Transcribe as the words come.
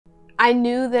I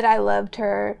knew that I loved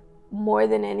her more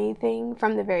than anything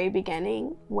from the very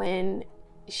beginning when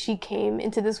she came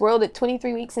into this world at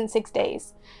 23 weeks and 6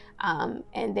 days.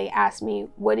 And they asked me,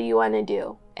 what do you want to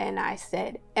do? And I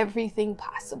said, everything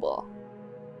possible.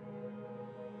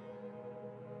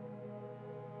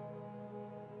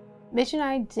 Mitch and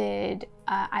I did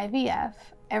IVF.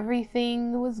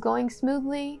 Everything was going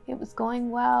smoothly. It was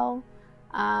going well.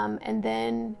 And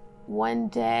then one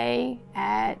day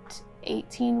at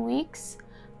 18 weeks,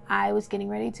 I was getting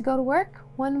ready to go to work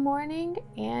one morning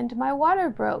and my water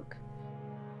broke.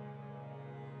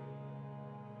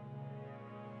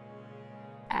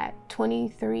 At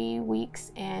 23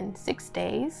 weeks and 6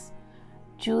 days,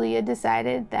 Julia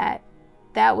decided that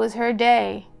that was her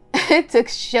day to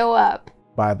show up.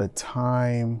 By the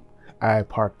time I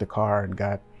parked the car and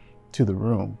got to the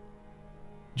room,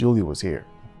 Julia was here.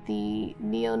 The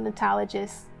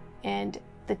neonatologist and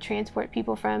the transport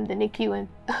people from the NICU and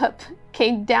up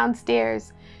came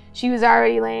downstairs. She was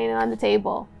already laying on the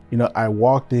table. You know, I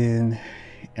walked in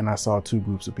and I saw two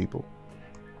groups of people.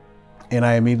 And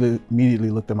I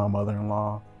immediately looked at my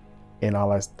mother-in-law and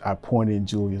I pointed in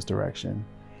Julia's direction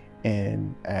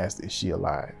and asked, is she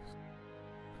alive?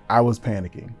 I was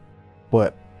panicking,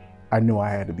 but I knew I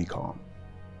had to be calm.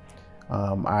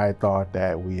 I thought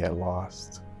that we had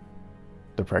lost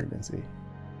the pregnancy.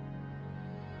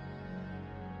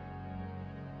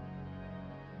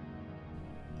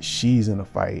 She's in a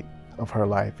fight of her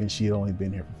life and she had only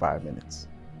been here for 5 minutes.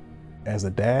 As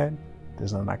a dad,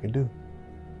 there's nothing I could do.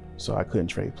 So I couldn't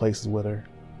trade places with her.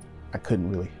 I couldn't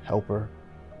really help her.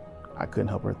 I couldn't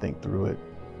help her think through it.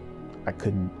 I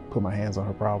couldn't put my hands on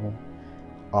her problem.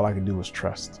 All I could do was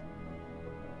trust.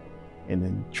 And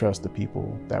then trust the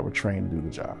people that were trained to do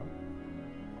the job.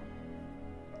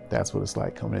 That's what it's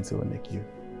like coming into a NICU.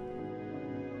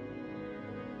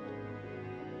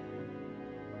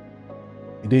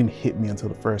 It didn't hit me until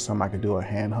the first time I could do a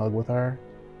hand hug with her.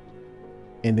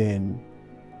 And then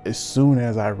as soon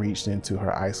as I reached into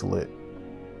her isolate,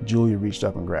 Julia reached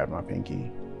up and grabbed my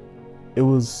pinky. It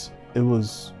was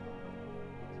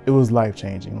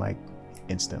life-changing, like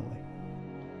instantly.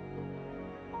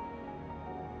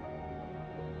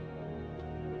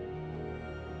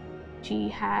 She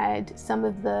had some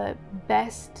of the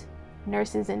best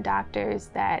nurses and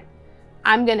doctors that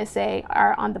I'm gonna say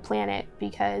are on the planet,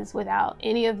 because without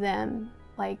any of them,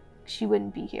 like, she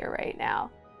wouldn't be here right now.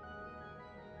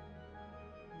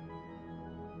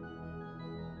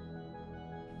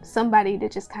 Somebody to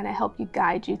just kind of help you,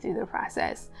 guide you through the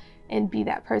process and be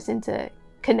that person to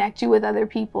connect you with other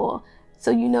people so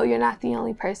you know you're not the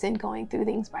only person going through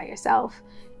things by yourself.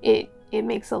 It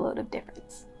makes a lot of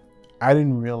difference. I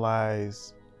didn't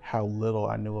realize how little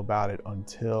I knew about it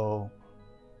until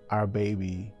our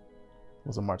baby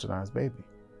was a March of Dimes baby.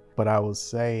 But I would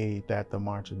say that the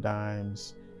March of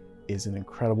Dimes is an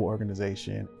incredible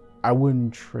organization. I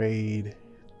wouldn't trade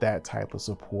that type of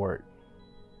support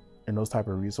and those type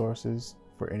of resources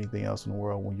for anything else in the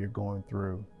world when you're going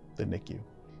through the NICU.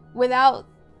 Without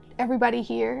everybody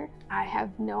here, I have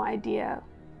no idea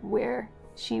where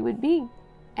she would be.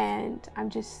 And I'm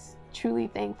just truly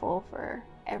thankful for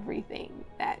everything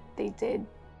that they did